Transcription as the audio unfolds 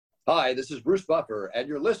Hi, this is Bruce Buffer, and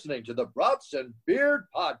you're listening to the Brats and Beard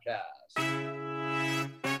Podcast.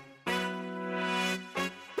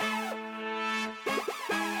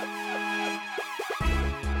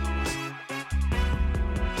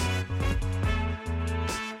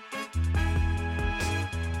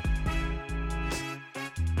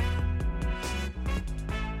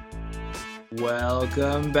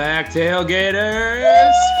 Welcome back,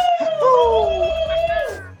 tailgaters.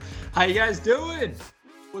 How you guys doing?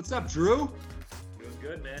 What's up, Drew? Doing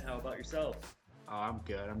good, man. How about yourself? Oh, I'm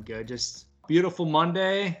good. Just beautiful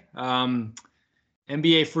Monday.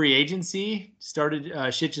 NBA free agency started.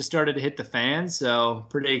 Shit just started to hit the fan, so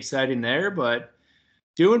pretty exciting there. But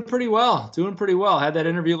doing pretty well. Had that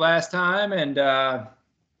interview last time, and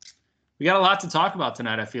we got a lot to talk about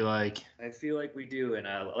tonight. I feel like we do, and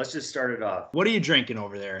let's just start it off. What are you drinking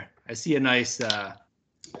over there? I see a nice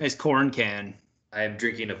corn can. I am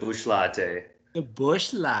drinking a Busch Latte. The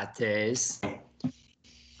Busch Lattes.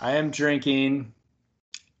 I am drinking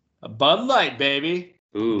a Bud Light, baby.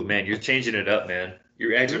 Ooh, man, you're changing it up, man.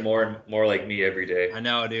 You're acting more and more like me every day. I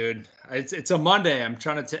know, dude. It's a Monday. I'm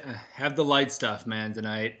trying to have the light stuff, man,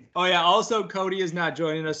 tonight. Oh, yeah. Also, Cody is not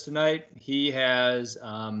joining us tonight. He has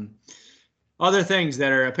other things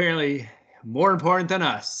that are apparently more important than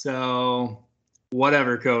us. So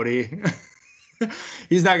whatever, Cody.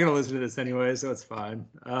 He's not going to listen to this anyway, so it's fine.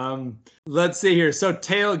 Let's see here. So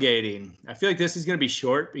tailgating. I feel like this is going to be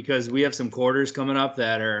short because we have some quarters coming up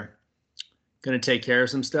that are going to take care of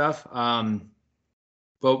some stuff.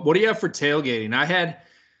 But what do you have for tailgating? I had,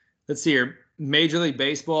 let's see here, Major League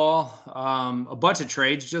Baseball. A bunch of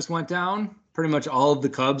trades just went down. Pretty much all of the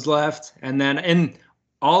Cubs left. And then in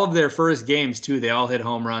all of their first games, too, they all hit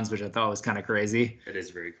home runs, which I thought was kind of crazy. It is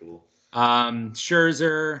very cool.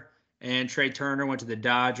 Scherzer and Trey Turner went to the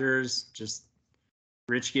Dodgers. Just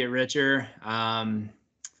rich get richer.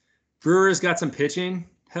 Brewers got some pitching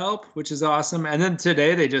help, which is awesome. And then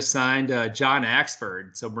today they just signed John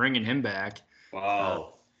Axford, so bringing him back.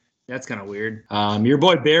 Wow. That's kind of weird. Your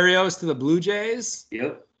boy Berrios to the Blue Jays.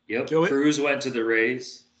 Yep. Cruz went to the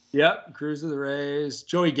Rays. Yep, Cruz to the Rays.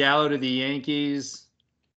 Joey Gallo to the Yankees.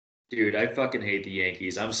 Dude, I fucking hate the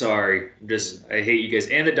Yankees. I'm sorry. I hate you guys.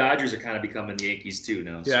 And the Dodgers are kind of becoming the Yankees too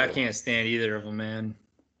now. Yeah, so. I can't stand either of them, man.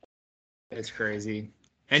 It's crazy.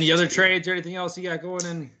 Any other trades or anything else you got going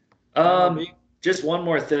in? Just one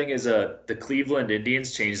more thing is the Cleveland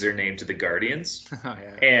Indians changed their name to the Guardians. Oh,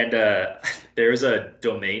 yeah. And there's a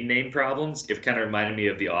domain name problems. It kind of reminded me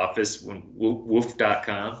of The Office when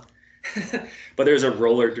woof.com. But there's a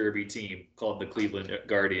roller derby team called the Cleveland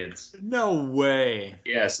Guardians. No way.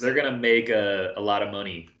 Yeah, so they're going to make a lot of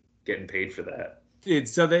money getting paid for that. Dude,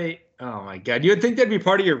 so oh my God. You would think that'd be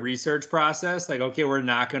part of your research process. Like, okay, we're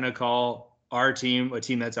not going to call our team a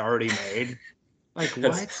team that's already made. Like,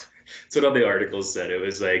 what? That's what all the articles said. It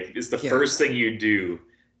was like, it's the first thing you do.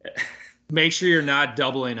 Make sure you're not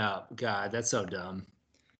doubling up. God, that's so dumb.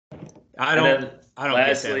 I don't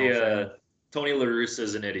lastly, get that. Tony La Russa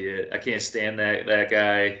is an idiot. I can't stand that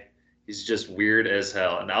guy. He's just weird as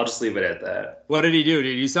hell, and I'll just leave it at that. What did he do?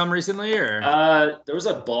 Did he do something recently, or? There was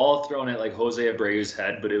a ball thrown at like Jose Abreu's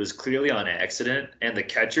head, but it was clearly on accident, and the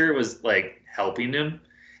catcher was like helping him,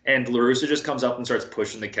 and La Russa just comes up and starts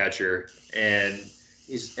pushing the catcher, and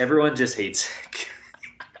everyone just hates it.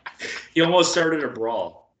 He almost started a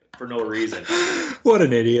brawl for no reason. What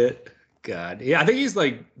an idiot. God. Yeah, I think he's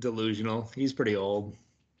like delusional. He's pretty old.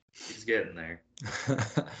 He's getting there.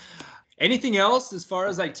 Anything else as far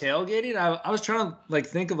as like tailgating? I was trying to like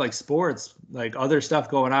think of like sports, like other stuff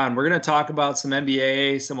going on. We're going to talk about some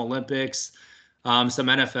NBA, some Olympics, some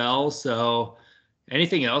NFL. So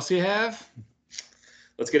anything else you have?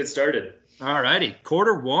 Let's get it started. All righty.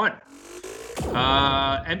 Quarter one.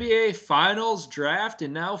 NBA Finals draft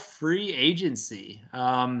and now free agency.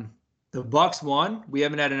 The Bucks won. We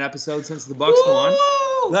haven't had an episode since the Bucks won.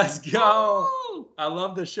 Let's go. Woo! I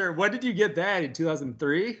love the shirt. When did you get that? In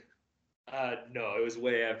 2003? No, it was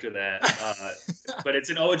way after that. But it's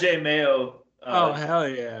an OJ Mayo. Oh, hell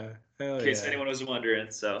yeah. In case anyone was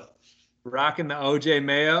wondering. So rocking the OJ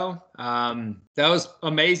Mayo. That was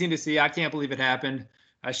amazing to see. I can't believe it happened.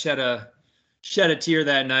 I shed a tear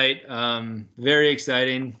that night. Very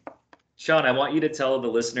exciting. Sean, I want you to tell the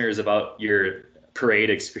listeners about your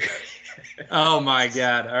parade experience. Oh my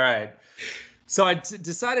God. All right. So I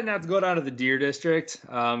decided not to go down to the Deer District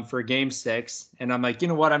for Game 6. And I'm like, you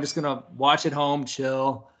know what? I'm just going to watch at home,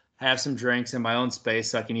 chill, have some drinks in my own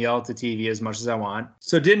space so I can yell at the TV as much as I want.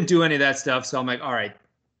 So didn't do any of that stuff. So I'm like, all right,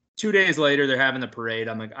 2 days later, they're having the parade.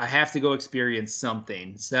 I'm like, I have to go experience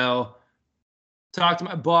something. So talked to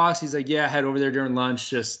my boss. He's like, yeah, head over there during lunch.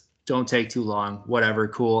 Just Don't take too long. Whatever,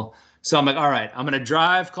 cool. So I'm like, all right, I'm going to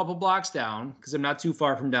drive a couple blocks down because I'm not too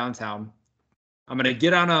far from downtown. I'm going to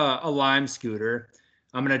get on a Lime scooter.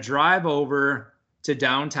 I'm going to drive over to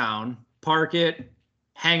downtown, park it,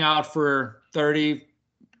 hang out for 30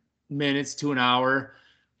 minutes to an hour,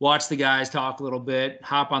 watch the guys talk a little bit,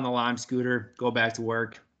 hop on the Lime scooter, go back to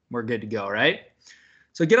work. We're good to go, right?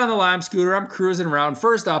 So get on the Lime scooter. I'm cruising around.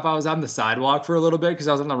 First off, I was on the sidewalk for a little bit because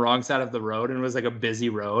I was on the wrong side of the road and it was like a busy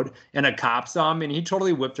road. And a cop saw me and he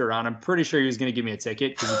totally whipped around. I'm pretty sure he was going to give me a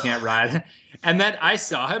ticket because you can't ride. And then I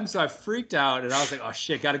saw him, so I freaked out and I was like, oh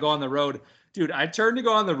shit, got to go on the road. Dude, I turned to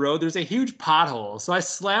go on the road. There's a huge pothole. So I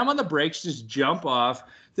slam on the brakes, just jump off.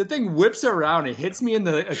 The thing whips around. It hits me in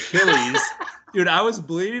the Achilles. Dude, I was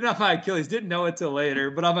bleeding on my Achilles. Didn't know it till later.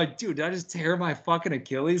 But I'm like, dude, did I just tear my fucking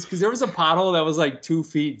Achilles? Because there was a pothole that was like 2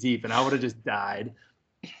 feet deep and I would have just died.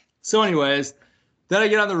 So anyways, then I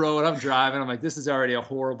get on the road. I'm driving. I'm like, this is already a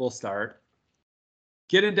horrible start.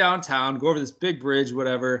 Get in downtown, go over this big bridge,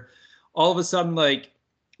 whatever. All of a sudden, like,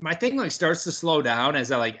 my thing like starts to slow down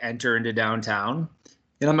as I like enter into downtown.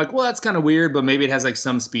 And I'm like, well, that's kind of weird, but maybe it has like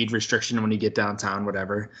some speed restriction when you get downtown,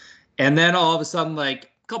 whatever. And then all of a sudden, like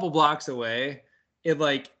a couple blocks away, it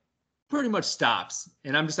like pretty much stops.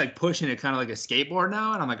 And I'm just like pushing it kind of like a skateboard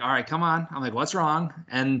now. And I'm like, all right, come on. I'm like, what's wrong?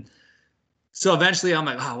 And so eventually I'm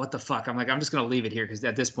like, oh, what the fuck? I'm like, I'm just going to leave it here because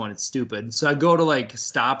at this point it's stupid. So I go to like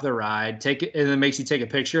stop the ride, take it, and it makes you take a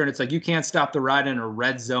picture. And it's like, you can't stop the ride in a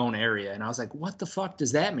red zone area. And I was like, what the fuck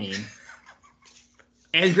does that mean?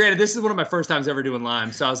 And granted, this is one of my first times ever doing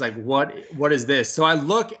Lime. So I was like, what is this? So I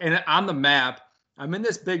look, and on the map, I'm in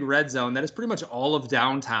this big red zone that is pretty much all of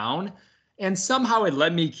downtown. And somehow it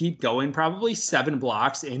let me keep going probably 7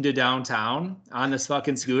 blocks into downtown on this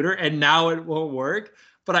fucking scooter. And now it won't work,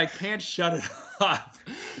 but I can't shut it off.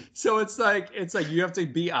 So it's like you have to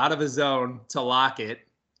be out of a zone to lock it.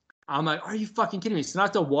 I'm like, are you fucking kidding me? So I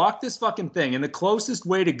have to walk this fucking thing. And the closest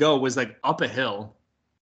way to go was like up a hill.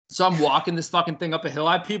 So I'm walking this fucking thing up a hill.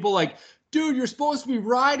 I have people like, dude, you're supposed to be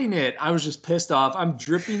riding it. I was just pissed off. I'm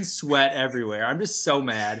dripping sweat everywhere. I'm just so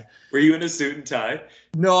mad. Were you in a suit and tie?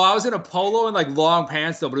 No, I was in a polo and like long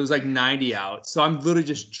pants though, but it was like 90 out. So I'm literally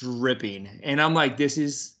just dripping. And I'm like, this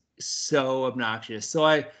is so obnoxious. So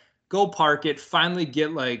I go park it, finally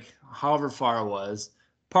get like however far it was,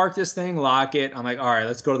 park this thing, lock it. I'm like, all right,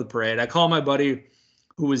 let's go to the parade. I call my buddy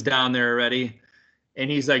who was down there already. And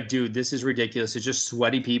he's like, dude, this is ridiculous. It's just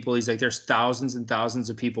sweaty people. He's like, there's thousands and thousands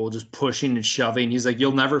of people just pushing and shoving. He's like,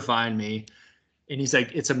 you'll never find me. And he's like,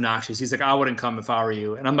 it's obnoxious. He's like, I wouldn't come if I were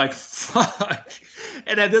you. And I'm like, fuck.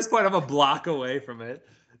 And at this point, I'm a block away from it.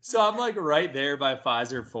 So I'm like right there by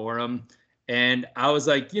Pfizer Forum. And I was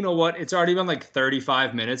like, you know what? It's already been like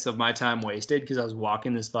 35 minutes of my time wasted because I was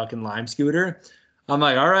walking this fucking Lime scooter. I'm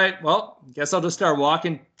like, all right, well, guess I'll just start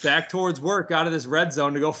walking back towards work out of this red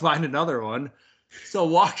zone to go find another one. So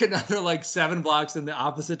walk another like 7 blocks in the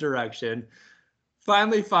opposite direction.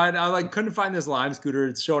 Finally I like couldn't find this Lime scooter.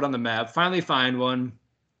 It showed on the map. Finally find one,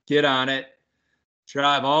 get on it,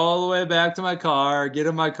 drive all the way back to my car, get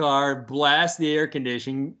in my car, blast the air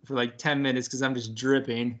conditioning for like 10 minutes because I'm just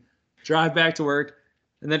dripping, drive back to work,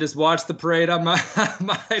 and then just watch the parade on my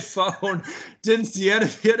phone. Didn't see any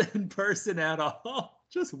of it in person at all.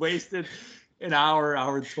 Just wasted an hour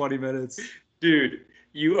and 20 minutes. Dude.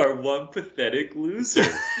 You are one pathetic loser.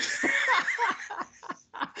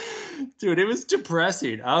 Dude, it was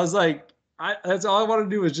depressing. I was like, that's all I wanted to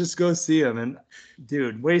do was just go see him. And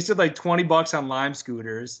dude, wasted like $20 on Lime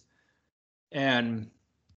scooters and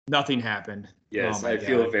nothing happened. Yes, I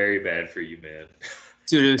feel very bad for you, man.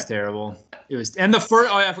 Dude, it was terrible. It was, and I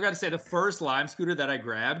forgot to say the first Lime scooter that I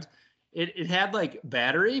grabbed, it had like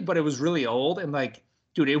battery, but it was really old. And like,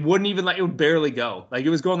 dude, it wouldn't even it would barely go. Like it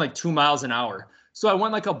was going like 2 miles an hour. So I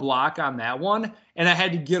went like a block on that one, and I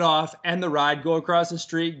had to get off, end the ride, go across the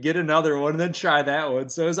street, get another one, and then try that one.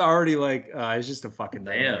 So it was already like, it's just a fucking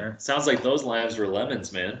nightmare. Man, sounds like those limes were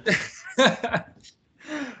lemons, man.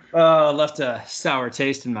 Left a sour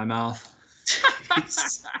taste in my mouth.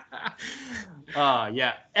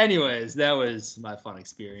 Yeah. Anyways, that was my fun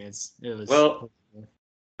experience. It was. Well,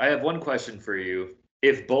 I have one question for you.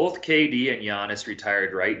 If both KD and Giannis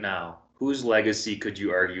retired right now, whose legacy could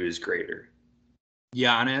you argue is greater?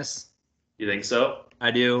 Giannis. You think so?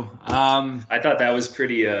 I do. I thought that was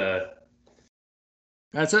pretty.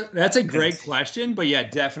 That's a great question, but yeah,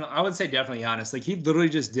 definitely. I would say definitely Giannis. Like he literally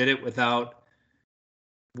just did it without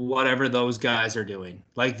whatever those guys are doing.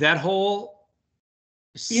 Like that whole.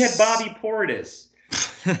 He had Bobby Portis,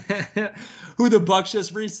 who the Bucks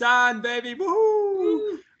just re-signed, baby.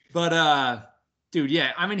 Woo! But dude,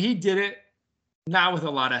 yeah, I mean he did it not with a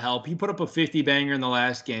lot of help. He put up a 50 banger in the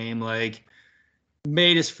last game, like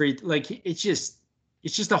made his free. Like it's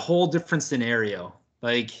just a whole different scenario.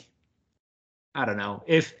 Like I don't know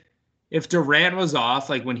if Durant was off,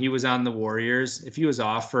 like when he was on the Warriors, if he was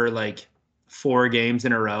off for like 4 games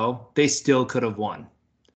in a row, they still could have won.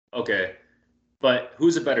 Okay, but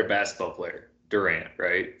who's a better basketball player? Durant,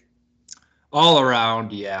 right? All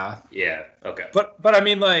around, yeah. Yeah. Okay. But I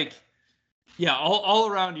mean, like, yeah, all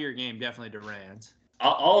around your game, definitely Durant.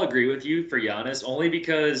 I'll agree with you for Giannis, only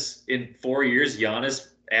because in 4 years, Giannis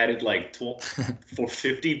added like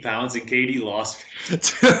 50 pounds and KD lost. Dude,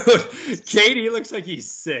 KD looks like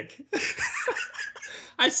he's sick.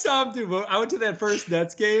 I saw him do. I went to that first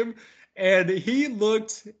Nets game, and he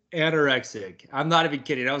looked anorexic. I'm not even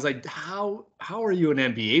kidding. I was like, how are you an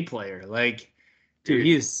NBA player? Like, dude,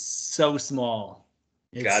 he is so small.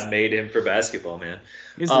 God made him for basketball, man.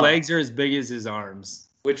 His legs are as big as his arms.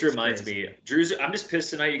 Which reminds me, Drew's. I'm just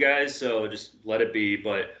pissed tonight, you guys. So just let it be.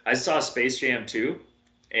 But I saw Space Jam 2,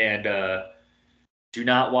 and do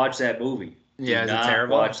not watch that movie. Yeah, do not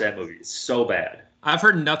terrible? Watch that movie. It's so bad. I've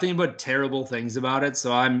heard nothing but terrible things about it,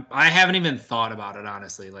 so I haven't even thought about it,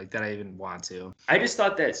 honestly, like that I even want to. I just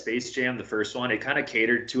thought that Space Jam, the first one, it kind of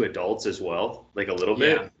catered to adults as well, like a little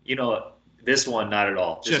bit. Yeah. You know, this one not at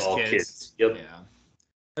all. Just all kids. Yep. Yeah.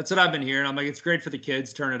 That's what I've been hearing. I'm like, it's great for the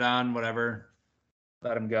kids. Turn it on, whatever.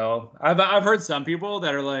 Let them go. I've heard some people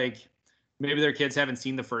that are like, maybe their kids haven't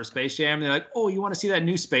seen the first Space Jam. And they're like, oh, you want to see that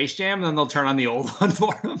new Space Jam? And then they'll turn on the old one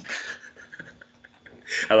for them.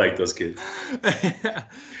 I like those kids.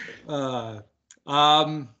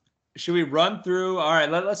 Should we run through? All right,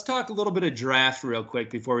 let's talk a little bit of draft real quick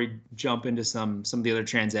before we jump into some of the other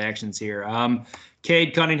transactions here.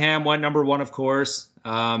 Cade Cunningham went number 1, of course.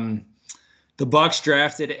 The Bucks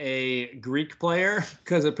drafted a Greek player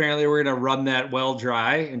because apparently we're going to run that well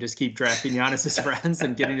dry and just keep drafting Giannis's friends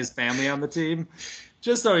and getting his family on the team,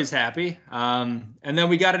 just so he's happy. And then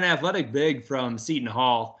we got an athletic big from Seton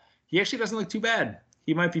Hall. He actually doesn't look too bad.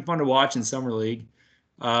 He might be fun to watch in Summer League.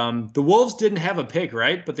 The Wolves didn't have a pick,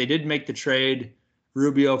 right? But they did make the trade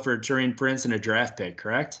Rubio for Taurean Prince and a draft pick,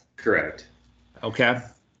 correct? Correct. Okay.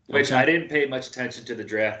 Which I didn't pay much attention to the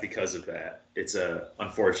draft because of that. It's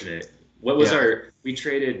unfortunate. What was we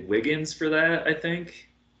traded Wiggins for that, I think?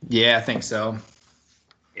 Yeah, I think so.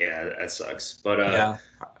 Yeah, that sucks. But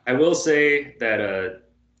I will say that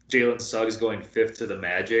Jalen Suggs going 5th to the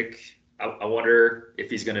Magic. I wonder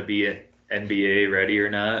if he's going to be NBA ready or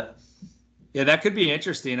not. Yeah, that could be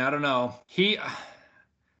interesting. I don't know.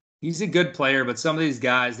 He's a good player, but some of these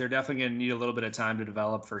guys, they're definitely going to need a little bit of time to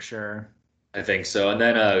develop for sure. I think so. And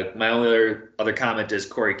then my only other comment is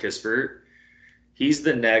Corey Kispert. He's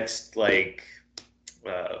the next, like,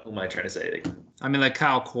 who am I trying to say? Like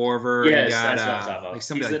Kyle Korver. Yes, that's what I'm talking about. Like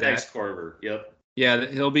somebody He's like the that. next Korver. Yep. Yeah,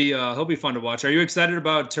 he'll be fun to watch. Are you excited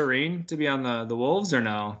about Taurean to be on the Wolves or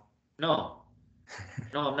no? No,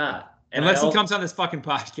 I'm not. And unless he comes on this fucking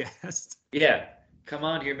podcast. Yeah, come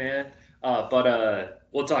on here, man. But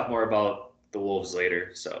we'll talk more about the Wolves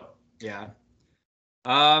later. So yeah.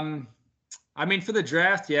 For the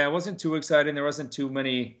draft, yeah, it wasn't too exciting. There wasn't too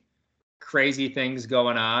many crazy things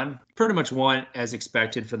going on. Pretty much went as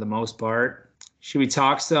expected for the most part. Should we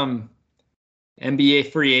talk some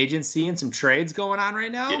NBA free agency and some trades going on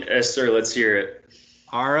right now? Yes, sir. Let's hear it.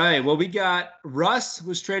 All right. Well, we got Russ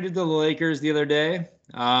was traded to the Lakers the other day.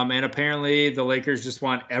 And apparently the Lakers just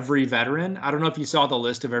want every veteran. I don't know if you saw the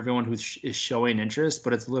list of everyone who is showing interest,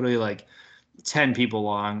 but it's literally like 10 people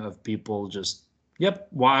long of people just, yep,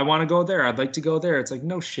 well, I want to go there. I'd like to go there. It's like,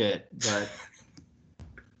 no shit. But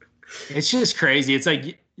it's just crazy. It's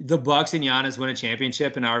like the Bucks and Giannis win a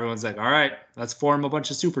championship, and now everyone's like, all right, let's form a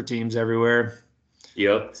bunch of super teams everywhere.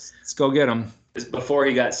 Yep. Let's go get them. Before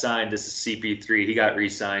he got signed, this is CP3. He got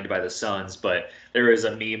re-signed by the Suns, but there was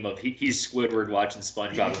a meme of he's Squidward watching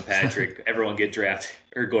SpongeBob and Patrick. Everyone get drafted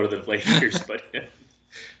or go to the Lakers, but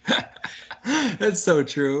that's so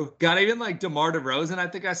true. Got even like DeMar DeRozan. I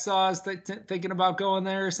think I saw us thinking about going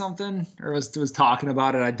there or something, or was talking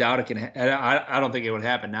about it. I doubt it can. I don't think it would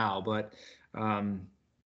happen now, but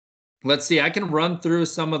let's see. I can run through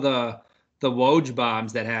some of the Woj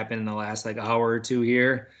bombs that happened in the last like hour or two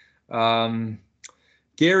here.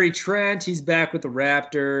 Gary Trent, he's back with the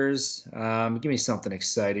Raptors. Give me something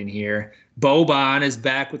exciting here. Boban is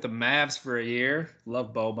back with the Mavs for a year.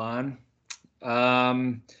 Love Boban.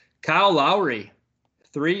 Kyle Lowry,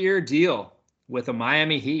 3-year deal with the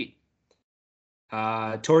Miami Heat.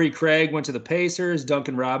 Torrey Craig went to the Pacers.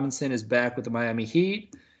 Duncan Robinson is back with the Miami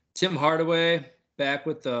Heat. Tim Hardaway back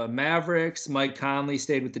with the Mavericks. Mike Conley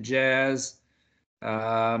stayed with the Jazz.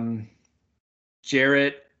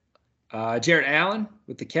 Jarrett Jarrett Allen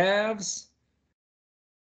with the Cavs.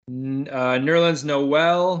 Nerlens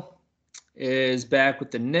Noel is back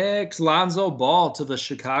with the Knicks. Lonzo Ball to the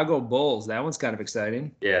Chicago Bulls. That one's kind of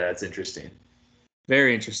exciting. Yeah, that's interesting.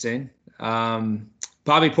 Very interesting.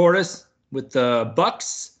 Bobby Portis with the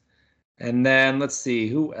Bucks. And then let's see,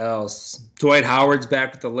 who else? Dwight Howard's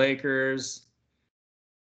back with the Lakers.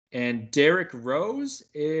 And Derrick Rose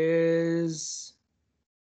is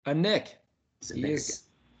a Knick. He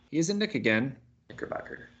is a Knick again.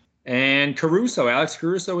 Knickerbocker. And Alex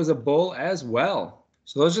Caruso is a Bull as well.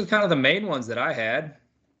 So those are kind of the main ones that I had.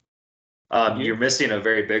 You're missing a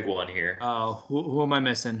very big one here. Oh, who am I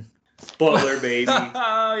missing? Butler, baby.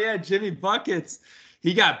 Oh, yeah, Jimmy Buckets.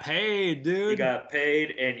 He got paid, dude. He got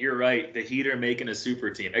paid, and you're right. The Heat are making a super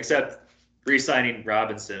team, except re-signing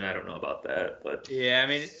Robinson. I don't know about that, but yeah, I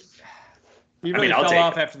mean, he really fell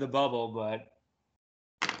off after the bubble, but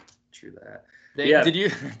true that. Yeah.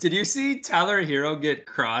 Did you see Tyler Hero get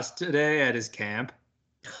crossed today at his camp?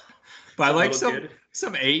 By like some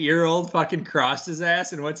 8-year-old fucking crossed his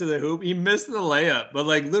ass and went to the hoop. He missed the layup, but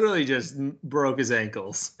like literally just broke his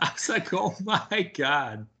ankles. I was like, oh my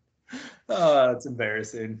God. Oh, that's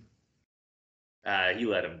embarrassing. You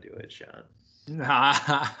let him do it, Sean.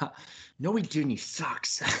 No, he didn't. He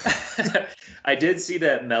sucks. I did see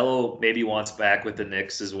that Melo maybe wants back with the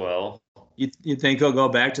Knicks as well. You think he'll go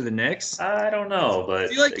back to the Knicks? I don't know, but I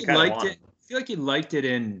feel like he liked it. I feel like he liked it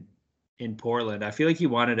in Portland. I feel like he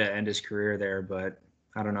wanted to end his career there, but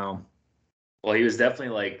I don't know. Well, he was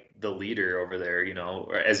definitely like the leader over there, you know,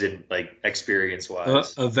 or as in like experience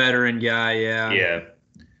wise. A veteran guy, yeah. Yeah.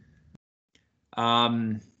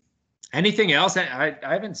 Anything else? I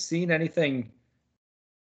haven't seen anything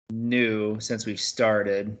new since we've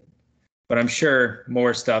started, but I'm sure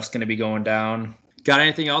more stuff's going to be going down. Got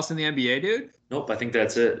anything else in the NBA, dude? Nope, I think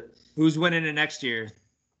that's it. Who's winning it next year?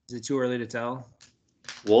 Is it too early to tell?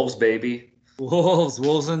 Wolves, baby.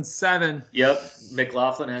 Wolves in 7. Yep,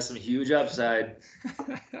 McLaughlin has some huge upside.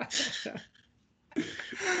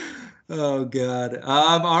 Oh God.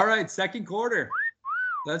 All right, second quarter.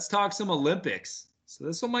 Let's talk some Olympics. So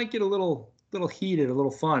this one might get a little heated, a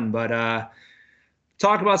little fun, but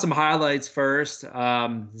talk about some highlights first.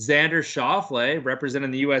 Xander Schauffele,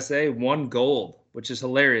 representing the USA, won gold, which is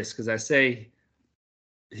hilarious because I say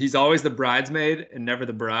he's always the bridesmaid and never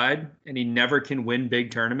the bride, and he never can win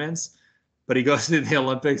big tournaments, but he goes to the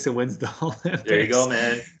Olympics and wins the Olympics. There you go,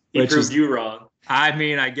 man. He proved you wrong. I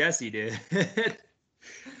mean, I guess he did.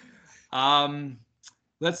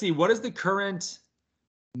 Let's see. What is the current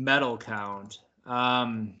medal count?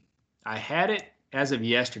 I had it as of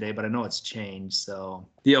yesterday, but I know it's changed. So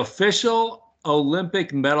the official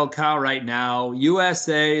Olympic medal count right now,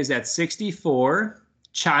 USA is at 64,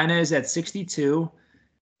 China is at 62,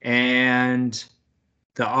 and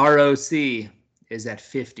the ROC is at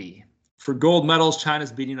 50. For gold medals,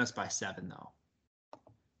 China's beating us by 7, though.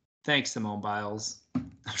 Thanks, Simone Biles.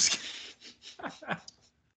 I'm just kidding.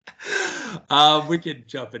 We could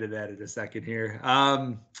jump into that in a second here.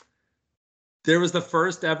 There was the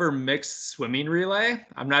first ever mixed swimming relay.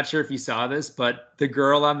 I'm not sure if you saw this, but the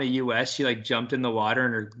girl on the US, she like jumped in the water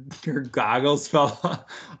and her goggles fell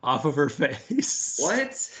off of her face.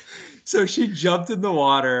 What? So she jumped in the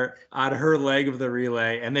water on her leg of the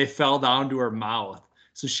relay and they fell down to her mouth.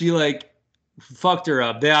 So she like fucked her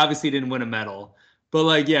up. They obviously didn't win a medal, but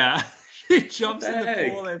like, yeah, she jumps in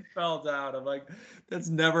the pool and fell down. I'm like, that's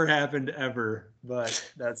never happened ever,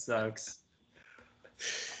 but that sucks.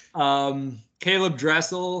 Caleb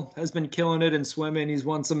Dressel has been killing it in swimming. He's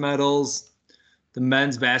won some medals. The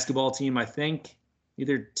men's basketball team, I think,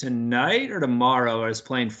 either tonight or tomorrow is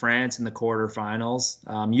playing France in the quarterfinals.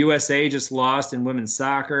 USA just lost in women's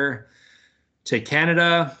soccer to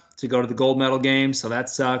Canada to go to the gold medal game, so that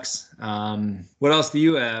sucks. What else do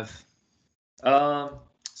you have?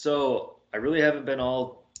 So I really haven't been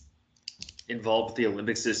all involved with the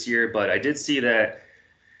Olympics this year, but I did see that,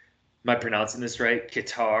 am I pronouncing this right?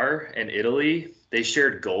 Qatar and Italy, they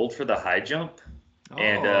shared gold for the high jump. Oh,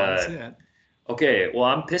 and okay, well,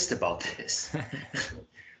 I'm pissed about this.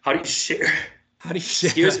 How do you share?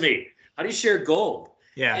 Excuse me. How do you share gold?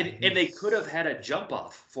 Yeah. And they could have had a jump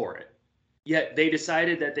off for it. Yet they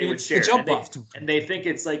decided that they would share. And they think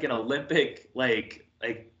it's like an Olympic like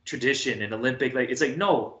tradition, an Olympic it's like,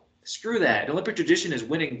 no, screw that. An Olympic tradition is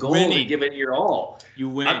winning gold and giving it your all. You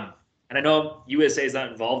win. And I know USA is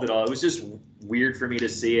not involved at all. It was just weird for me to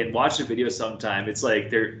see and watch the video sometime. It's like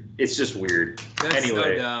it's just weird. That's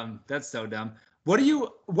so dumb. That's so dumb.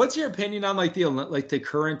 What's your opinion on like the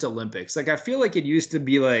current Olympics? Like I feel like it used to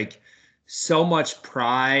be like so much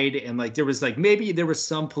pride and like there was like maybe there was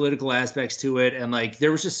some political aspects to it and like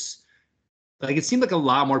there was just like it seemed like a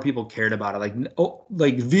lot more people cared about it,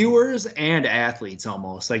 like viewers and athletes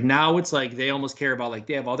almost. Like now it's like they almost care about, like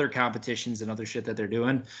they have other competitions and other shit that they're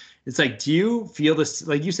doing. It's like, do you feel this?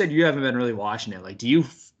 Like you said, you haven't been really watching it. Like, do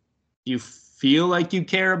you feel like you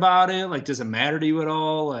care about it? Like, does it matter to you at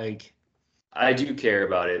all? Like, I do care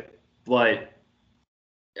about it, but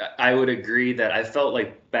I would agree that I felt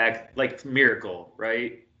like Miracle,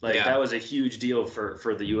 right? Like Yeah. that was a huge deal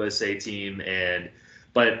for the USA team,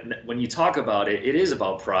 but when you talk about it, it is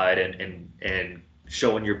about pride and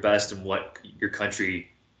showing your best and what your country.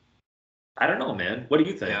 I don't know, man. What do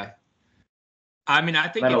you think? yeah. I mean, I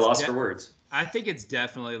think I'm at a it's loss for words. I think it's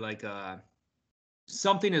definitely like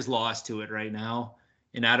something is lost to it right now,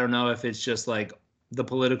 and I don't know if it's just like the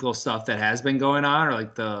political stuff that has been going on, or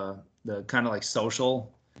like the kind of like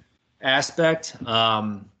social aspect.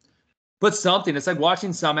 But something, it's like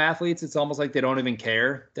watching some athletes, it's almost like they don't even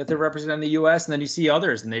care that they're representing the US. And then you see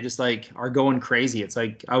others and they just like are going crazy. It's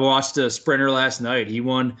like I watched a sprinter last night. He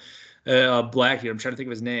won a black dude. I'm trying to think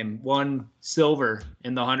of his name. Won silver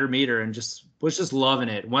in the 100-meter and just was just loving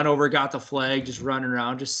it. Went over, got the flag, just running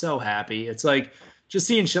around, just so happy. It's like just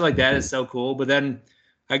seeing shit like that is so cool. But then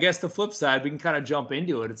I guess the flip side, we can kind of jump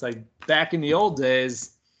into it. It's like back in the old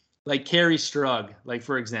days, like Carrie Strug, like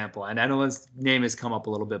for example, and I know his name has come up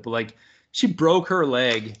a little bit, but like she broke her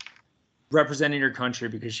leg representing her country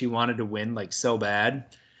because she wanted to win like so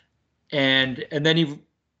bad. And then you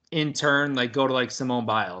in turn like go to like Simone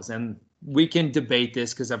Biles, and we can debate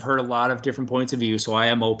this because I've heard a lot of different points of view, so I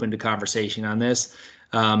am open to conversation on this.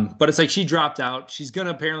 But it's like she dropped out. She's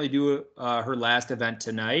gonna apparently do her last event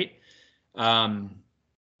tonight,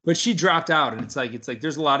 but she dropped out, and it's like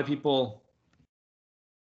there's a lot of people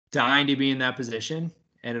dying to be in that position,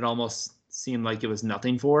 and it almost seemed like it was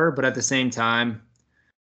nothing for her. But at the same time,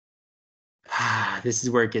 this is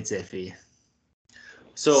where it gets iffy.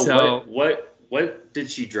 So what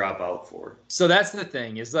did she drop out for? So that's the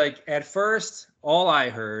thing, is like at first all I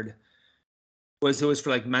heard was it was for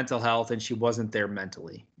like mental health and she wasn't there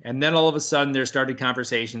mentally. And then all of a sudden there started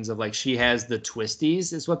conversations of like she has the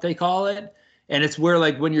twisties is what they call it. And it's where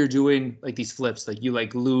like when you're doing like these flips, like you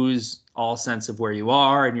like lose all sense of where you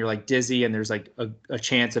are and you're like dizzy and there's like a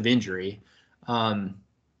chance of injury.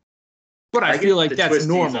 But I feel like that's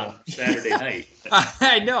normal. On Saturday night.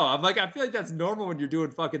 I know. I'm like, I feel like that's normal when you're doing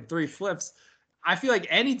fucking 3 flips. I feel like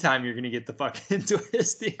anytime you're going to get the fucking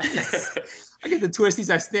twisties. I get the twisties.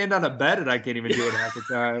 I stand on a bed and I can't even do it half the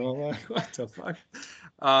time. I'm like, what the fuck?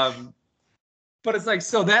 But it's like,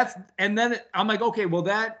 so that's, and then I'm like, okay, well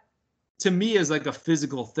that to me is like a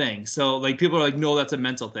physical thing. So like people are like, no, that's a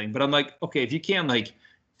mental thing. But I'm like, okay, if you can't like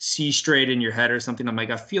see straight in your head or something, I'm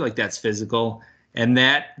like, I feel like that's physical. And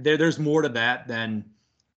that there's more to that than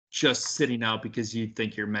just sitting out because you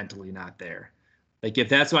think you're mentally not there. Like if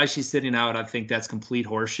that's why she's sitting out, I think that's complete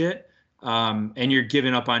horseshit. And you're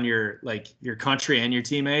giving up on your country and your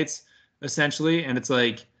teammates essentially. And it's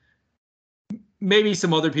like maybe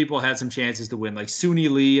some other people had some chances to win, like Suni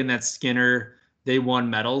Lee and that Skinner. They won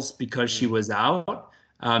medals because she was out.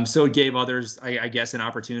 So it gave others, I guess, an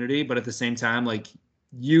opportunity. But at the same time, like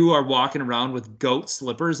you are walking around with goat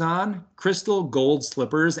slippers on, crystal gold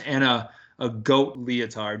slippers, and a goat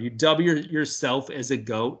leotard. You dub yourself as a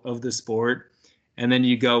goat of the sport, and then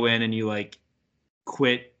you go in and you like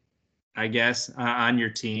quit, I guess, on your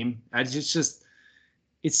team. It's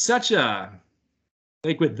such a,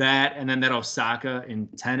 like with that, and then that Osaka in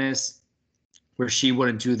tennis, where she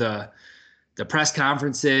wouldn't do the press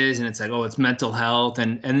conferences, and it's like, oh, it's mental health,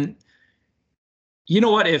 and you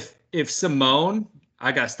know what? If Simone,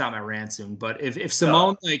 I gotta stop my rant soon, but if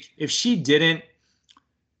Simone, like if she had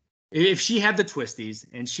the twisties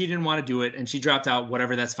and she didn't want to do it and she dropped out,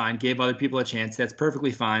 whatever, that's fine. Gave other people a chance, that's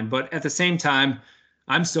perfectly fine. But at the same time,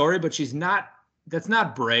 I'm sorry, but that's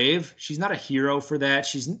not brave. She's not a hero for that.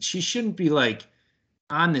 She shouldn't be like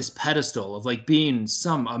on this pedestal of like being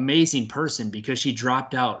some amazing person because she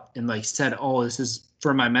dropped out and like said, oh, this is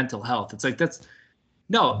for my mental health. It's like, that's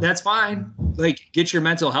fine. Like get your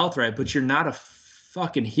mental health right, but you're not a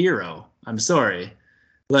fucking hero. I'm sorry.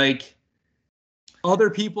 Like other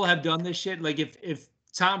people have done this shit. Like if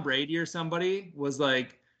Tom Brady or somebody was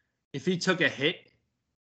like, if he took a hit,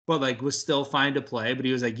 but like was still fine to play, but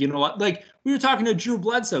he was like, you know what? Like we were talking to Drew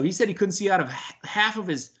Bledsoe. He said he couldn't see out of half of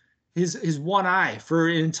his one eye for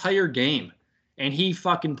an entire game, and he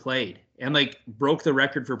fucking played and like broke the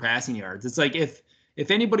record for passing yards. It's like if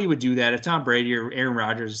anybody would do that, if Tom Brady or Aaron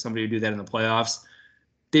Rodgers or somebody would do that in the playoffs,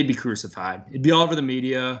 they'd be crucified. It'd be all over the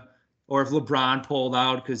media. Or if LeBron pulled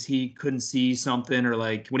out because he couldn't see something, or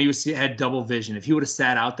like when he had double vision, if he would have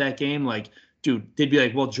sat out that game, like dude, they'd be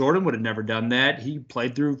like, well, Jordan would have never done that. He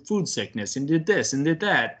played through food sickness and did this and did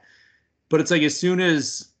that. But it's like as soon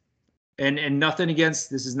as, and nothing against,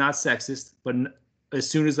 this is not sexist, but as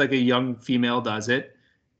soon as like a young female does it,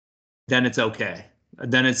 then it's okay.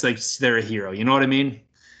 Then it's like they're a hero. You know what I mean?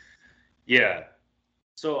 Yeah.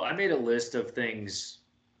 So I made a list of things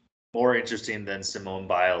more interesting than Simone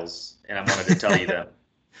Biles, and I wanted to tell you them.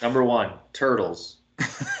 Number 1, turtles.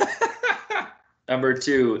 Number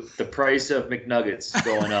 2, the price of McNuggets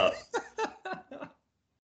going up.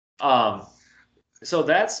 So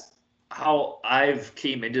that's how I've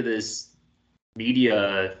came into this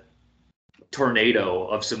media tornado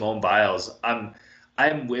of Simone Biles.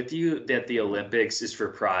 I'm with you that the Olympics is for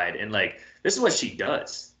pride, and like this is what she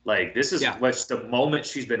does. Like this is what's the moment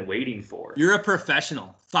she's been waiting for. You're a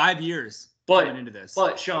professional. 5 years going into this.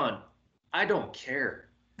 But Sean, I don't care.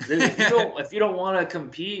 If you don't want to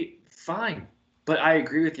compete, fine. But I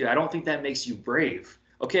agree with you. I don't think that makes you brave.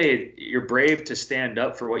 Okay, you're brave to stand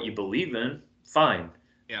up for what you believe in. Fine.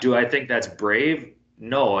 Yeah. Do I think that's brave?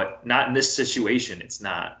 No, not in this situation. It's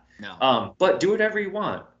not. No. But do whatever you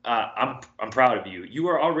want. I'm proud of you. You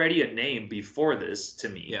were already a name before this to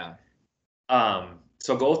me. Yeah.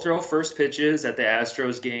 So go throw first pitches at the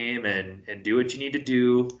Astros game and do what you need to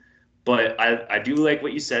do. But I do like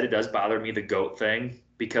what you said. It does bother me, the GOAT thing,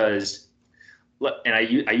 because, and I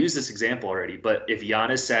use this example already, but if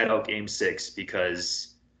Giannis sat out game 6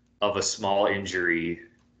 because of a small injury,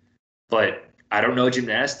 but I don't know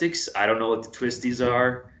gymnastics, I don't know what the twisties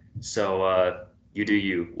are, so you do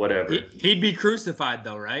you, whatever. He'd be crucified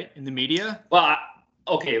though, right? In the media? Well,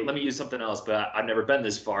 okay, let me use something else, but I've never been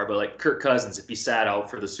this far, but like Kirk Cousins, if he sat out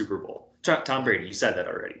for the Super Bowl. Tom Brady, you said that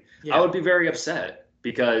already. Yeah. I would be very upset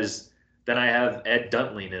because then I have Ed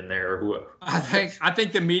Duntling in there or whoever. I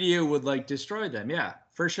think the media would like destroy them. Yeah,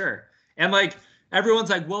 for sure. And like everyone's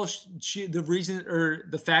like, well, the reason or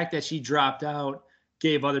the fact that she dropped out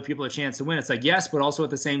gave other people a chance to win. It's like, yes, but also at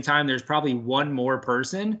the same time, there's probably one more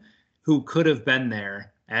person who could have been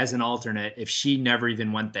there as an alternate if she never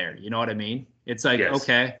even went there. You know what I mean? It's like, yes.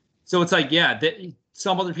 Okay. So it's like, yeah,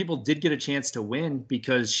 some other people did get a chance to win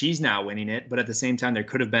because she's now winning it. But at the same time, there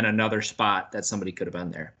could have been another spot that somebody could have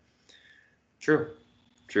been there. True.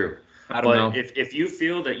 I don't know. If you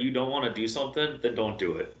feel that you don't want to do something, then don't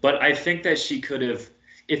do it. But I think that she could have,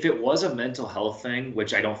 if it was a mental health thing,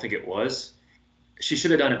 which I don't think it was, she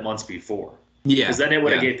should have done it months before. Yeah. Because then it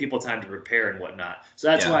would have gave people time to prepare and whatnot. So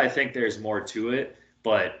that's why I think there's more to it.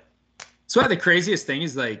 But so the craziest thing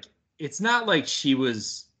is like, it's not like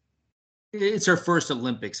it's her first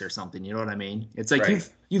Olympics or something. You know what I mean? It's like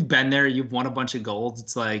you've been there, you've won a bunch of golds.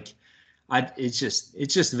 It's like, it's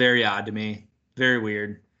just very odd to me. Very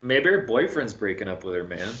weird. Maybe her boyfriend's breaking up with her,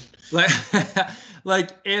 man. Like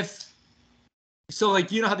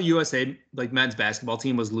you know how the USA like men's basketball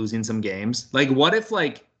team was losing some games? Like what if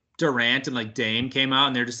like Durant and like Dame came out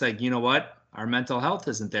and they're just like, you know what? Our mental health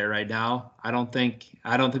isn't there right now. I don't think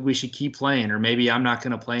we should keep playing, or maybe I'm not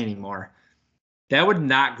going to play anymore. That would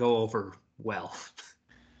not go over well.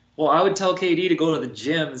 Well, I would tell KD to go to the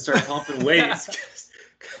gym and start pumping weights.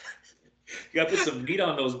 You got to put some meat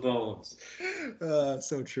on those bones.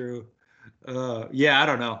 So true. Yeah, I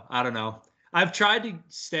don't know. I've tried to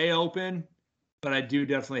stay open, but I do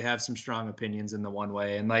definitely have some strong opinions in the one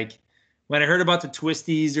way. And like when I heard about the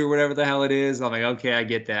twisties or whatever the hell it is, I'm like, okay, I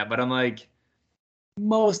get that. But I'm like,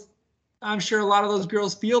 I'm sure a lot of those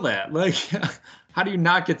girls feel that. Like, how do you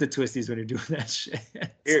not get the twisties when you're doing that shit?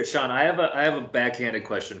 Here, Sean, I have a backhanded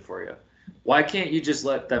question for you. Why can't you just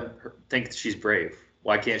let them think she's brave?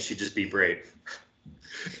 Why can't she just be brave?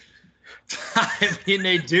 I mean,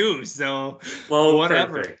 they do. So, well,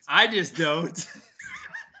 whatever. Perfect. I just don't.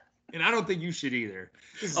 And I don't think you should either.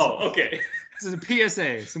 Okay. This is a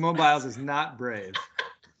PSA. Simone Biles is not brave.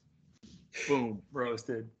 Boom.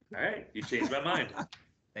 Roasted. All right. You changed my mind.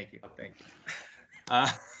 Thank you.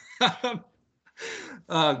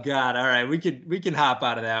 Oh God. All right. We can hop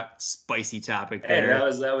out of that spicy topic there.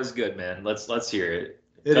 Hey, that was good, man. Let's hear it.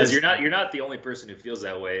 Because you're not the only person who feels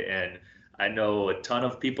that way, and I know a ton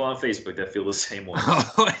of people on Facebook that feel the same way.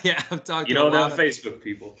 Oh yeah, I'm talking. You know them Facebook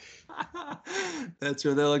people. That's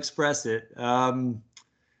where they'll express it.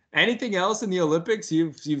 Anything else in the Olympics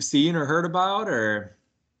you've seen or heard about, or?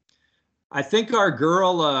 I think our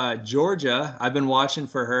girl Georgia, I've been watching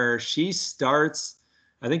for her. She starts.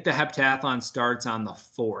 I think the heptathlon starts on the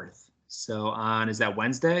 4th. So is that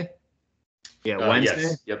Wednesday? Yeah, Wednesday.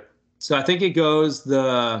 Yes. Yep. So I think it goes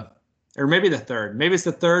or maybe the 3rd. Maybe it's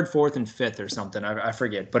the 3rd, 4th, and 5th or something. I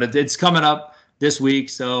forget. But it's coming up this week.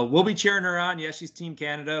 So we'll be cheering her on. Yeah, she's Team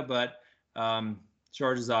Canada, but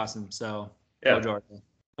Georgia's awesome. So go Georgia.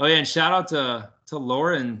 Oh yeah, and shout out to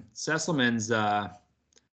Lauren Sesselman's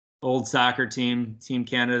old soccer team, Team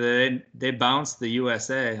Canada. They bounced the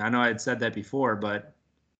USA. I know I had said that before, but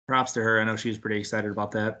props to her. I know she was pretty excited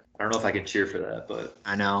about that. I don't know if I can cheer for that, but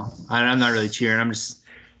I know. I'm not really cheering. I'm just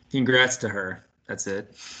congrats to her. That's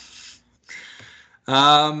it.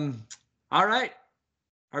 All right.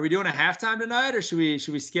 Are we doing a halftime tonight, or should we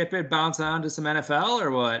skip it, bounce on to some NFL, or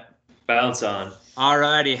what? bounce on. All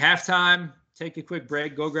righty, halftime. Take a quick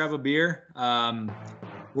break. Go grab a beer.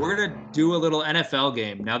 We're gonna do a little NFL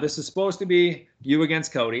game. Now, this is supposed to be you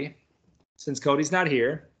against Cody, since Cody's not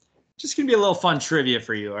here. Just gonna be a little fun trivia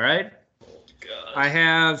for you. All right. God. I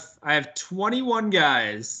have 21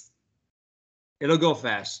 guys. It'll go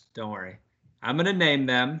fast. Don't worry. I'm gonna name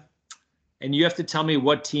them, and you have to tell me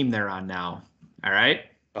what team they're on now. All right.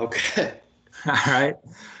 Okay. All right.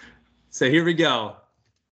 So here we go.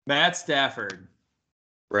 Matt Stafford.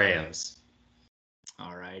 Rams.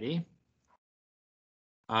 All righty.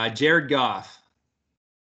 Jared Goff.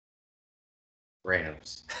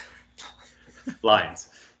 Rams. Lions.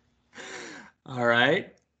 All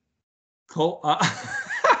right. Cole.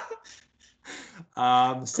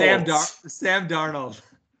 Sam Darnold.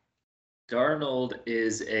 Darnold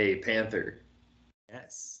is a Panther.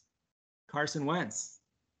 Yes. Carson Wentz.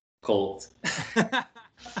 Colt.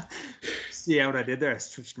 See what I did there? I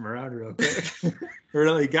switched them around real quick.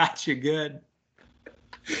 Really got you good.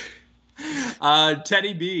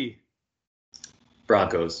 Teddy B.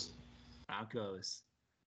 Broncos. Broncos.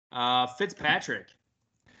 Fitzpatrick.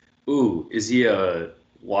 Ooh, is he a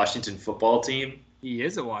Washington football team? He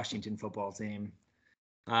is a Washington football team.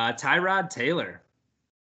 Tyrod Taylor.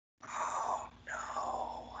 Oh,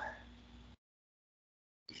 no.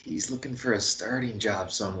 He's looking for a starting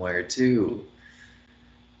job somewhere, too.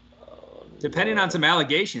 Oh, Depending on some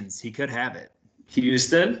allegations, he could have it.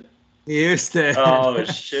 Houston? Houston. Oh,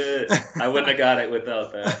 shit. I wouldn't have got it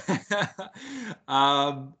without that.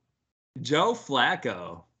 Joe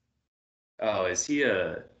Flacco. Oh, is he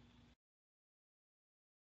an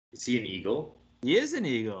Eagle? He is an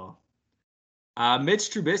Eagle. Mitch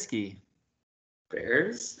Trubisky.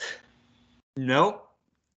 Bears? Nope.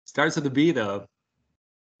 Starts with a B, though.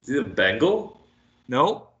 Is he a Bengal?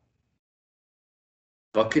 Nope.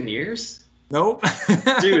 Buccaneers? Nope.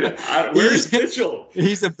 Dude, where's Mitchell?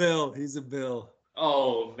 He's a Bill. He's a Bill.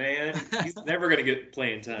 Oh, man. He's never going to get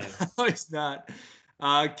playing time. No, he's not.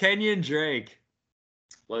 Kenyon Drake.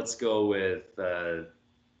 Let's go with...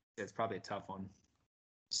 It's probably a tough one.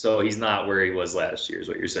 So he's not where he was last year, is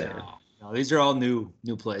what you're saying. No, these are all new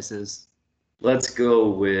places. Let's go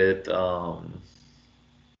with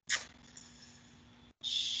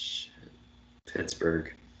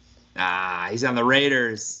Pittsburgh. He's on the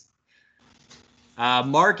Raiders.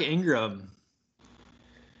 Mark Ingram.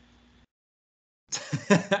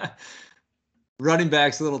 Running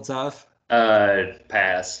back's a little tough.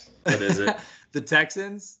 Pass. What is it? The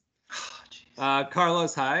Texans. Oh,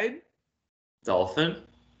 Carlos Hyde. Dolphin.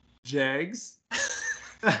 Jags.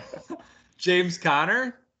 James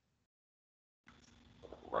Conner. Oh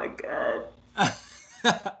my God.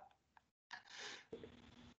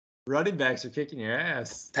 Running backs are kicking your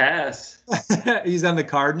ass. Pass. He's on the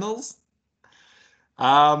Cardinals.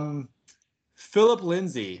 Philip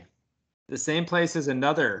Lindsay. The same place as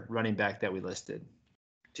another running back that we listed.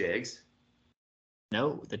 Jags.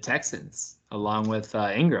 No, the Texans, along with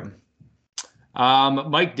Ingram.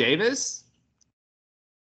 Mike Davis.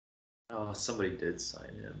 Oh, somebody did sign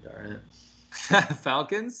him, darn it.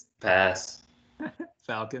 Falcons. Pass.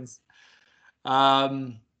 Falcons. All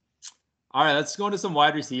right, let's go into some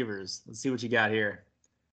wide receivers. Let's see what you got here.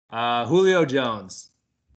 Julio Jones.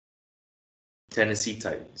 Tennessee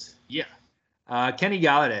Titans. Yeah. Kenny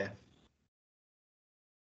Galladay.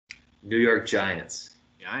 New York Giants.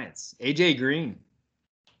 Giants. AJ Green.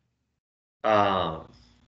 No.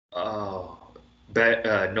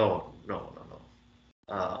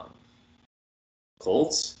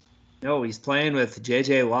 Colts. No, he's playing with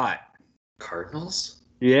JJ Watt. Cardinals.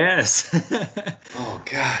 Yes. Oh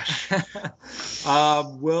gosh.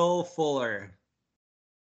 Will Fuller.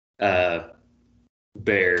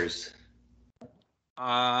 Bears.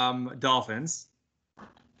 Dolphins.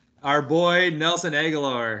 Our boy Nelson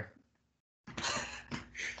Aguilar.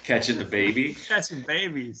 Catching the baby. Catching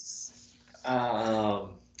babies. I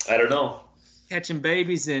don't know. Catching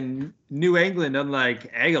babies in New England, unlike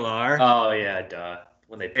Aguilar. Oh yeah, duh.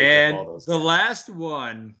 When they picked up all those. The last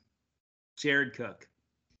one, Jared Cook.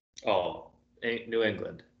 Oh, New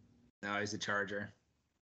England. No, he's a Charger.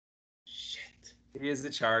 Shit. He is the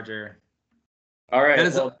Charger. All right.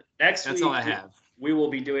 Next week all I have. We will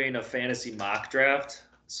be doing a fantasy mock draft.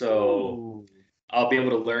 So I'll be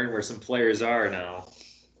able to learn where some players are now.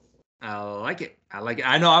 I like it. I like it.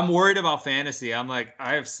 I know I'm worried about fantasy. I'm like,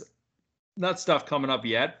 I have not stuff coming up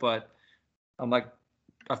yet, but I'm like,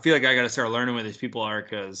 I feel like I got to start learning where these people are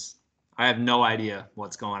because I have no idea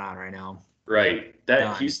what's going on right now. Right.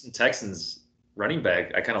 That Houston Texans running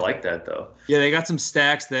back, I kind of like that, though. Yeah, they got some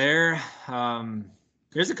stacks there.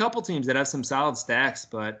 There's a couple teams that have some solid stacks,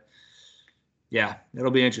 but yeah,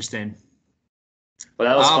 it'll be interesting. Well,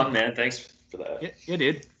 that was fun, man. Thanks for that. It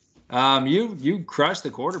did. You crushed the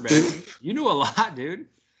quarterback. You knew a lot, dude.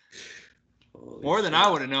 Holy More than shit. I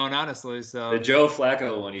would have known, honestly. So The Joe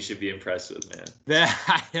Flacco one, you should be impressed with, man.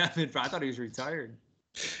 I thought he was retired.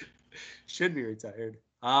 Should be retired.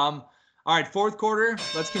 All right, fourth quarter.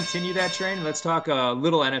 Let's continue that train. Let's talk a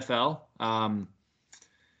little NFL.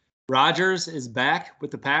 Rodgers is back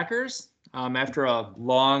with the Packers after a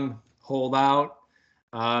long holdout.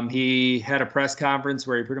 He had a press conference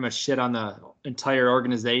where he pretty much shit on the entire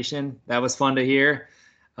organization. That was fun to hear.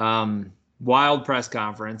 Wild press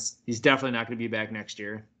conference. He's definitely not going to be back next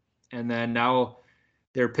year. And then now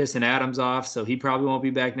they're pissing Adams off, so he probably won't be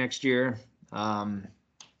back next year. A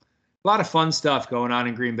lot of fun stuff going on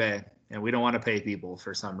in Green Bay, and we don't want to pay people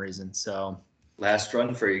for some reason. So Last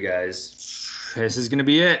run for you guys. this is going to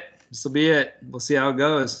be it. This will be it. We'll see how it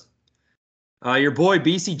goes. Your boy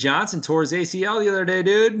BC Johnson tore his ACL the other day,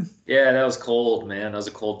 dude. Yeah, that was cold, man. That was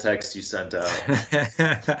a cold text you sent out.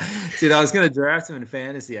 Dude, I was going to draft him in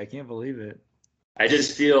fantasy. I can't believe it. I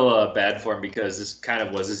just feel bad for him because this kind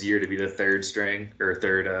of was his year to be the third string or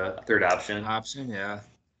third option. Yeah.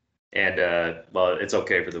 And well, it's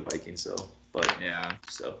okay for the Vikings, so. But Yeah.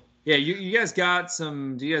 so Yeah, you guys got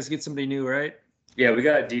some. Do you guys get somebody new, right? yeah, we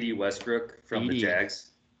got D.D. Westbrook from the D.D..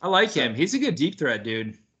 Jags. I like him. He's a good deep threat,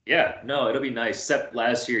 dude. Yeah, no, it'll be nice. Except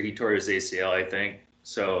last year he tore his ACL, I think.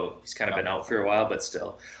 So he's kind of been out for a while, but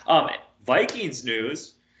still. Vikings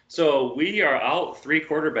news. So we are out 3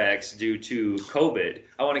 quarterbacks due to COVID.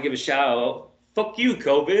 I want to give a shout out. Fuck you,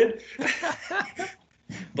 COVID.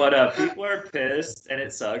 But people are pissed and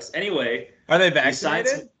it sucks. Anyway, Are they we signed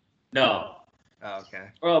vaccinated? no. Oh, okay.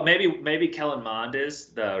 Well, maybe Kellen Mond is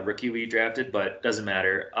the rookie we drafted, but doesn't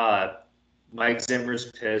matter. Mike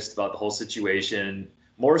Zimmer's pissed about the whole situation.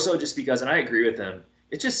 More so just because, and I agree with him,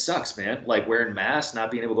 it just sucks, man. Like wearing masks,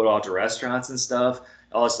 not being able to go out to restaurants and stuff.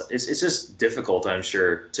 It's just difficult, I'm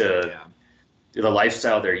sure, to the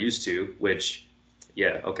lifestyle they're used to, which,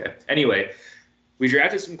 yeah, okay. Anyway, we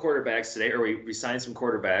drafted some quarterbacks today, or we signed some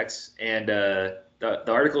quarterbacks, and the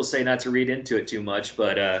articles say not to read into it too much,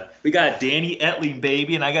 but we got Danny Etling,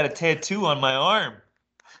 baby, and I got a tattoo on my arm.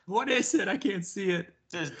 What is it? I can't see it. It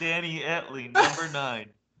says Danny Etling, number 9.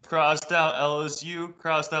 Crossed out LSU,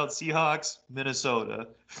 crossed out Seahawks, Minnesota.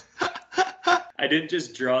 I didn't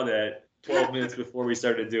just draw that 12 minutes before we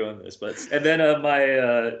started doing this, and then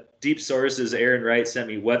my deep sources, Aaron Wright, sent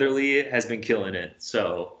me Weatherly has been killing it.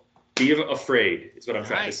 So be afraid is what I'm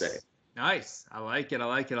trying to say. Nice. I like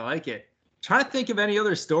it. Trying to think of any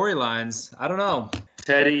other storylines. I don't know.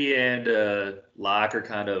 Teddy and Locke are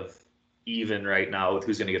kind of even right now with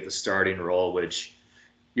who's going to get the starting role, which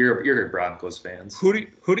you're Broncos fans. Who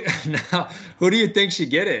do you think should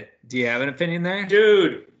get it? Do you have an opinion there?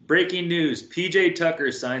 Dude, breaking news. PJ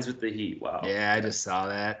Tucker signs with the Heat. Wow. Yeah, I just saw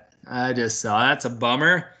that. That's a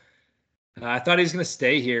bummer. I thought he was going to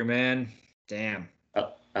stay here, man. Damn.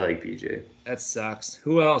 I like PJ. That sucks.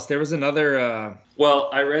 Who else? There was another. Well,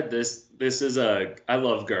 I read this. This is I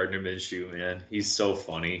love Gardner Minshew, man. He's so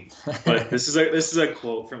funny. But this is a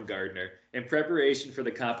quote from Gardner. In preparation for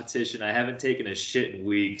the competition, I haven't taken a shit in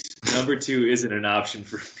weeks. Number 2 isn't an option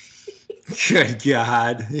for me. Good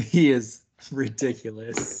God, he is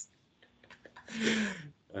ridiculous.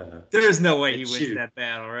 There is no way he wins that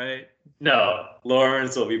battle, right? No,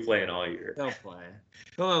 Lawrence will be playing all year. He'll play.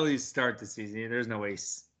 He'll at least start the season. There's no way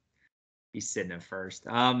he's sitting at first.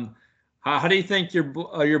 How do you think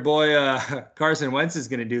your boy Carson Wentz is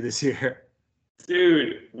going to do this year?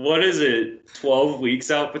 Dude, what is it? 12 weeks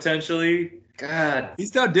out potentially? God, he's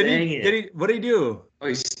done. Did he? What did he do? Oh,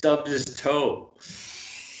 he stubbed his toe.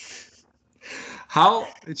 How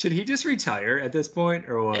should he just retire at this point,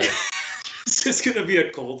 or what? Is this going to be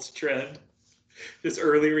a Colts trend? This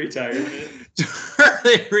early retirement.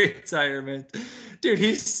 Early retirement, dude.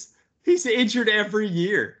 He's injured every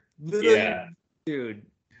year. Literally, yeah, dude.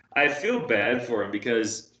 I feel bad for him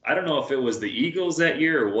because I don't know if it was the Eagles that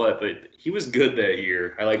year or what, but he was good that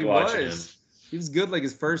year. I liked watching him. He was good, like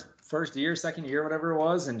his first year, second year, whatever it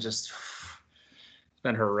was, and just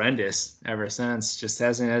been horrendous ever since. Just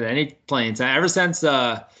hasn't had any playing time ever since.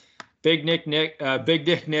 Big Dick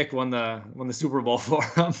Nick won the Super Bowl for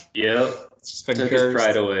him. Yep. It's just been took cursed. his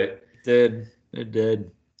pride away. Did. It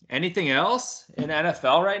did. Anything else in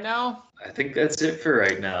NFL right now? I think that's it for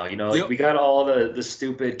right now. Yep. We got all the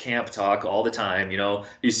stupid camp talk all the time.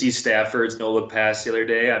 You see Stafford's no look pass the other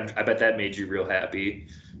day. I bet that made you real happy.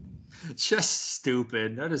 Just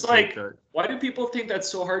stupid. That is like, stupid. Why do people think that's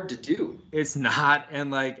so hard to do? It's not, and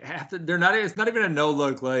like they're not. It's not even a no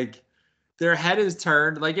look. Like their head is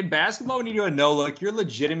turned. Like in basketball, when you do a no look, you're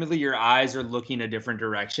legitimately your eyes are looking a different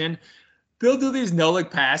direction. They'll do these no look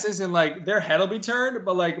passes, and like their head will be turned,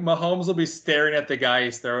 but like Mahomes will be staring at the guy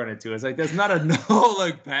he's throwing it to. It's like that's not a no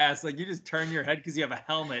look pass. Like you just turn your head because you have a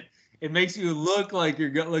helmet. It makes you look like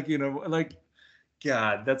you're looking like.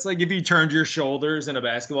 God, that's like if you turned your shoulders in a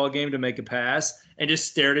basketball game to make a pass and just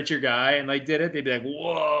stared at your guy and like did it, they'd be like,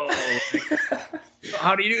 "Whoa,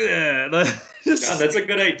 how do you do that?" God, that's a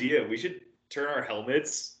good idea. We should turn our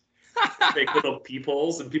helmets, make little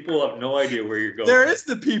peepholes, and people have no idea where you're going. There is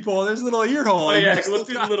the peephole. There's a little ear hole. Oh yeah, look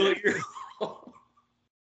through the little ear hole.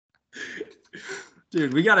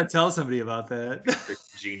 Dude, we got to tell somebody about that.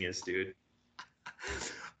 Genius, dude.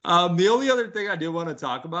 The only other thing I did want to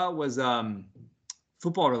talk about was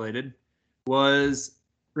football related. Was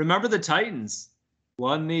remember the Titans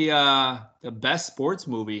won the best sports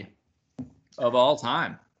movie of all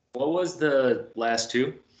time. What was the last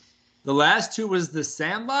two? The last two was The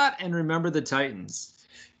Sandlot and Remember the Titans.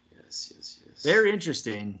 Yes. Very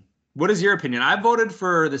interesting. What is your opinion? I voted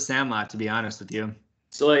for The Sandlot, to be honest with you.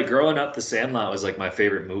 So, like, growing up, The Sandlot was, like, my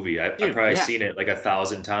favorite movie. I've probably seen it, like,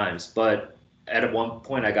 1,000 times. But at one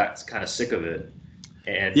point, I got kind of sick of it.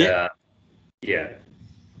 And, yeah.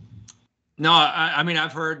 No, I mean,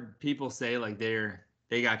 I've heard people say, like,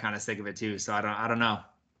 they got kind of sick of it, too. So, I don't know.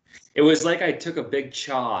 It was like I took a big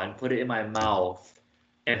chaw and put it in my mouth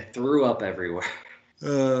and threw up everywhere.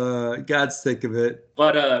 Got sick of it.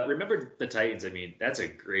 But Remember the Titans, I mean, that's a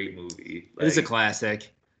great movie. It is a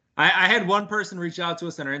classic. I had one person reach out to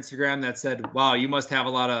us on our Instagram that said, wow, you must have a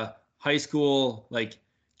lot of high school, like,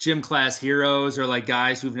 gym class heroes or, like,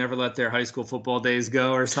 guys who've never let their high school football days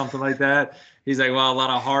go or something like that. He's like, well, a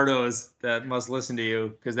lot of hardos that must listen to you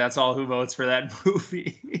because that's all who votes for that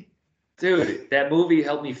movie. Dude, that movie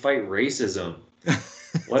helped me fight racism.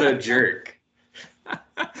 What a jerk.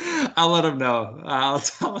 I'll let him know. I'll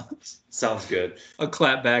tell him. Sounds good. I'll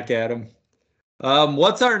clap back at him.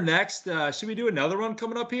 What's our next? Should we do another one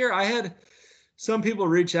coming up here? I had some people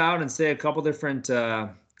reach out and say a couple different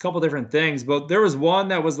things, but there was one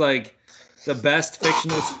that was like the best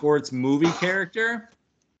fictional sports movie character.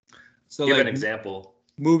 So give like an example.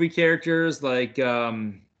 Movie characters like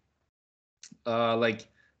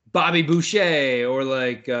Bobby Boucher or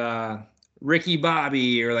like Ricky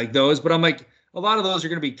Bobby or like those, but I'm like a lot of those are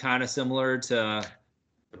going to be kind of similar to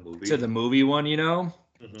the movie one, you know.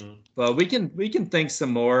 Mm-hmm. But we can think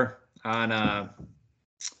some more on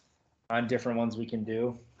different ones we can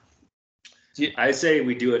do. I say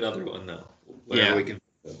we do another one though. Yeah. We can.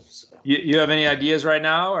 So. You have any ideas right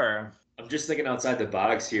now, or? I'm just thinking outside the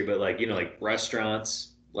box here, but like like restaurants,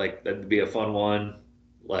 like that'd be a fun one.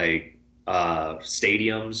 Like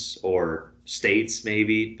stadiums or states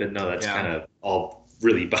maybe, but no, that's kind of all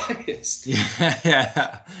really biased.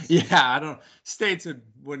 Yeah. States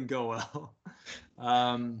wouldn't go well.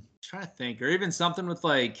 Trying to think, or even something with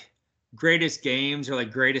like greatest games or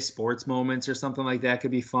like greatest sports moments or something like that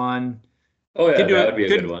could be fun. Oh yeah, that would be a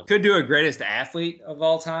good one. Could do a greatest athlete of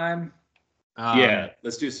all time. Yeah,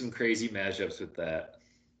 let's do some crazy mashups with that.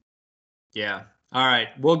 Yeah. All right,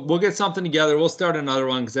 we'll get something together. We'll start another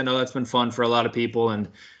one because I know that's been fun for a lot of people. And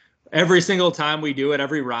every single time we do it,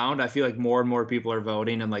 every round, I feel like more and more people are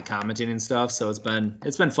voting and like commenting and stuff. So it's been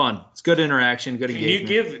fun. It's good interaction, good engagement.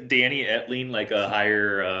 Can you give Danny Etling like a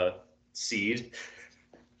higher seed?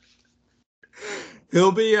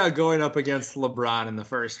 He'll be going up against LeBron in the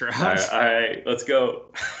first round. All right, let's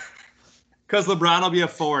go. Because LeBron will be a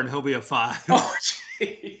 4 and he'll be a 5. Oh,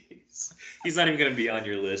 jeez. He's not even going to be on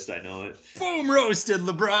your list. I know it. Boom roasted,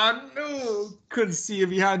 LeBron. No, couldn't see you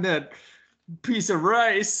behind that piece of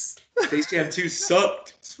rice. Space Jam 2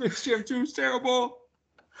 sucked. Space Jam 2 is terrible.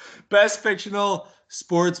 Best fictional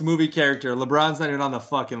sports movie character. LeBron's not even on the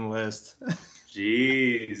fucking list.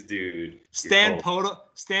 Jeez, dude. Stan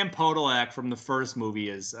Podolak from the first movie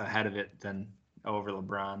is ahead of it than over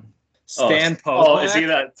LeBron. Stan Podolak. Oh, is he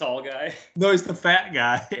that tall guy? No, he's the fat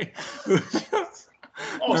guy.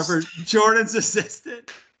 Remember Jordan's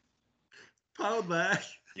assistant? Podolak.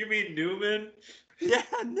 You mean Newman? Yeah,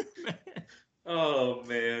 Newman. Oh,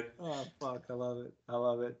 man. Oh, fuck. I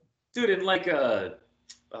love it. Dude, and like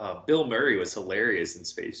Bill Murray was hilarious in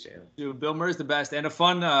Space Jam. Dude, Bill Murray's the best. And a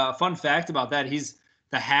fun fact about that, he's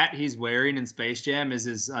the hat he's wearing in Space Jam is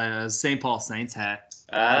his St. Paul Saints hat.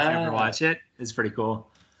 If you ever watch it, it's pretty cool.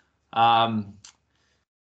 All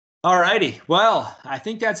righty. Well, I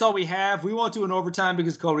think that's all we have. We won't do an overtime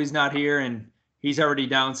because Cody's not here and he's already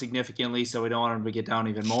down significantly, so we don't want him to get down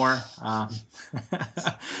even more.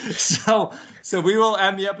 So we will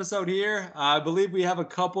end the episode here. I believe we have a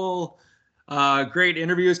couple great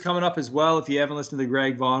interviews coming up as well. If you haven't listened to the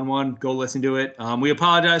Greg Vaughn one, go listen to it. We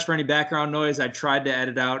apologize for any background noise. I tried to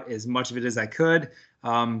edit out as much of it as I could.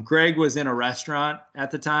 Greg was in a restaurant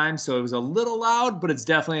at the time, so it was a little loud, but it's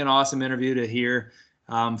definitely an awesome interview to hear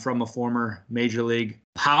from a former major league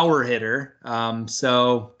power hitter.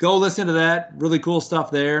 So go listen to that. Really cool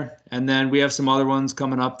stuff there. And then we have some other ones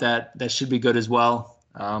coming up that should be good as well.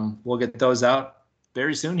 We'll get those out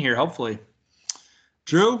very soon here, hopefully.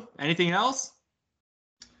 Drew, anything else?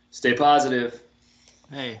 Stay positive.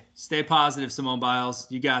 Hey, stay positive, Simone Biles.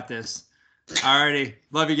 You got this. All righty.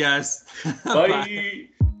 Love you guys. Bye.